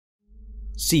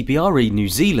CBRE New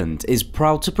Zealand is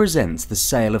proud to present the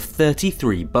sale of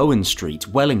 33 Bowen Street,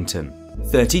 Wellington.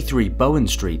 33 Bowen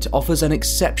Street offers an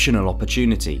exceptional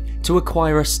opportunity to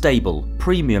acquire a stable,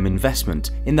 premium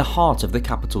investment in the heart of the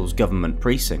capital's Government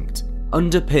Precinct,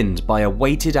 underpinned by a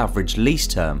weighted average lease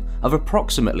term of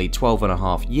approximately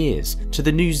 12.5 years to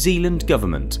the New Zealand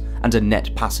Government and a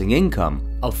net passing income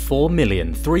of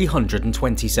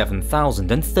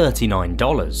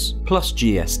 $4,327,039 plus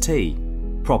GST.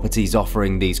 Properties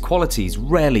offering these qualities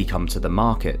rarely come to the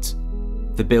market.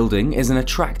 The building is an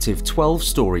attractive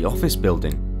 12-storey office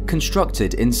building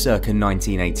constructed in circa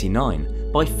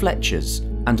 1989 by Fletchers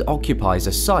and occupies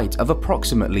a site of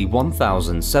approximately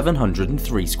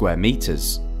 1,703 square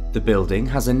metres. The building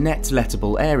has a net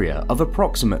lettable area of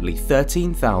approximately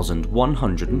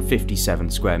 13,157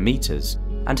 square metres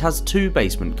and has 2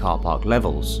 basement car park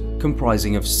levels,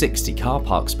 comprising of 60 car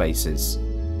park spaces.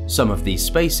 Some of these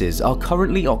spaces are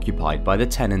currently occupied by the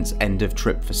tenants'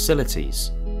 end-of-trip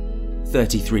facilities.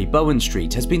 33 Bowen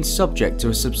Street has been subject to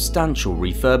a substantial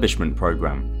refurbishment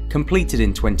programme, completed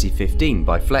in 2015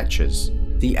 by Fletchers.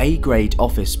 The A-grade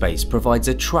office space provides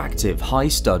attractive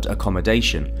high-stud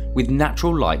accommodation with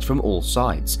natural light from all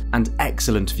sides and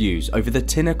excellent views over the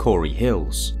Tinakori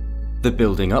Hills. The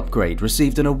building upgrade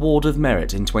received an Award of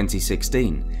Merit in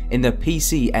 2016 in the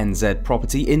PCNZ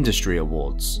Property Industry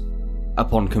Awards.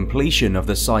 Upon completion of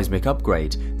the seismic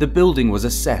upgrade, the building was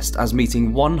assessed as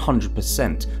meeting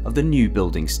 100% of the new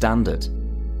building standard.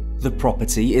 The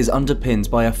property is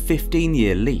underpinned by a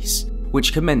 15-year lease,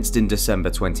 which commenced in December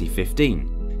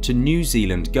 2015, to New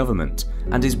Zealand Government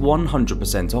and is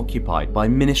 100% occupied by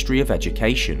Ministry of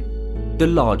Education. The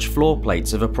large floor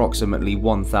plates of approximately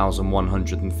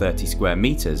 1,130 square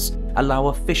metres allow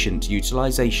efficient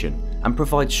utilisation and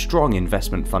provide strong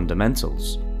investment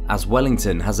fundamentals, as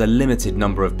Wellington has a limited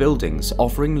number of buildings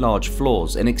offering large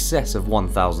floors in excess of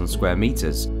 1,000 square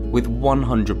metres with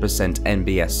 100%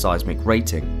 NBS seismic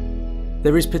rating.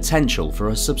 There is potential for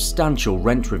a substantial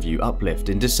rent review uplift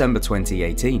in December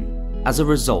 2018 as a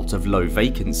result of low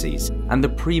vacancies and the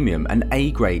premium and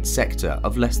A-grade sector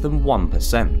of less than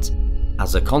 1%.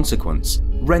 As a consequence,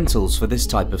 rentals for this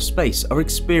type of space are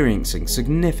experiencing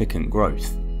significant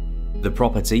growth. The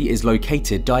property is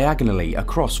located diagonally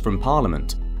across from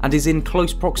Parliament and is in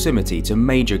close proximity to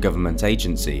major government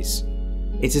agencies.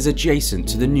 It is adjacent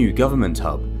to the new government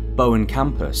hub, Bowen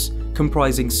Campus,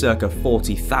 comprising circa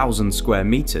 40,000 square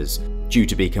metres, due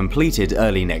to be completed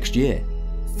early next year.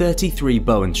 33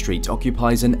 Bowen Street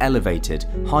occupies an elevated,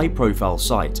 high-profile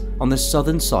site on the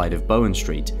southern side of Bowen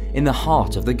Street in the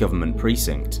heart of the Government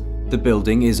Precinct. The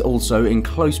building is also in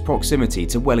close proximity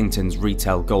to Wellington's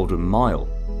retail Golden Mile,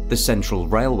 the Central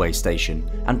Railway Station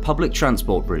and public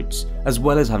transport routes, as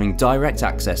well as having direct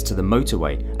access to the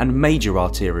motorway and major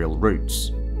arterial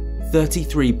routes.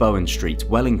 33 Bowen Street,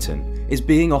 Wellington is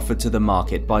being offered to the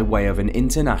market by way of an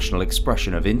International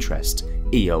Expression of Interest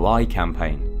 (EOI)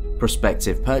 campaign.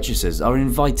 Prospective purchasers are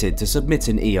invited to submit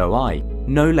an EOI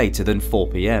no later than 4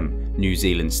 p.m. New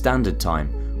Zealand Standard Time,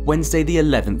 Wednesday the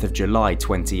 11th of July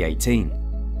 2018,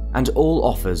 and all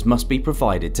offers must be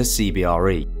provided to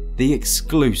CBRE, the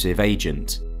exclusive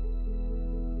agent.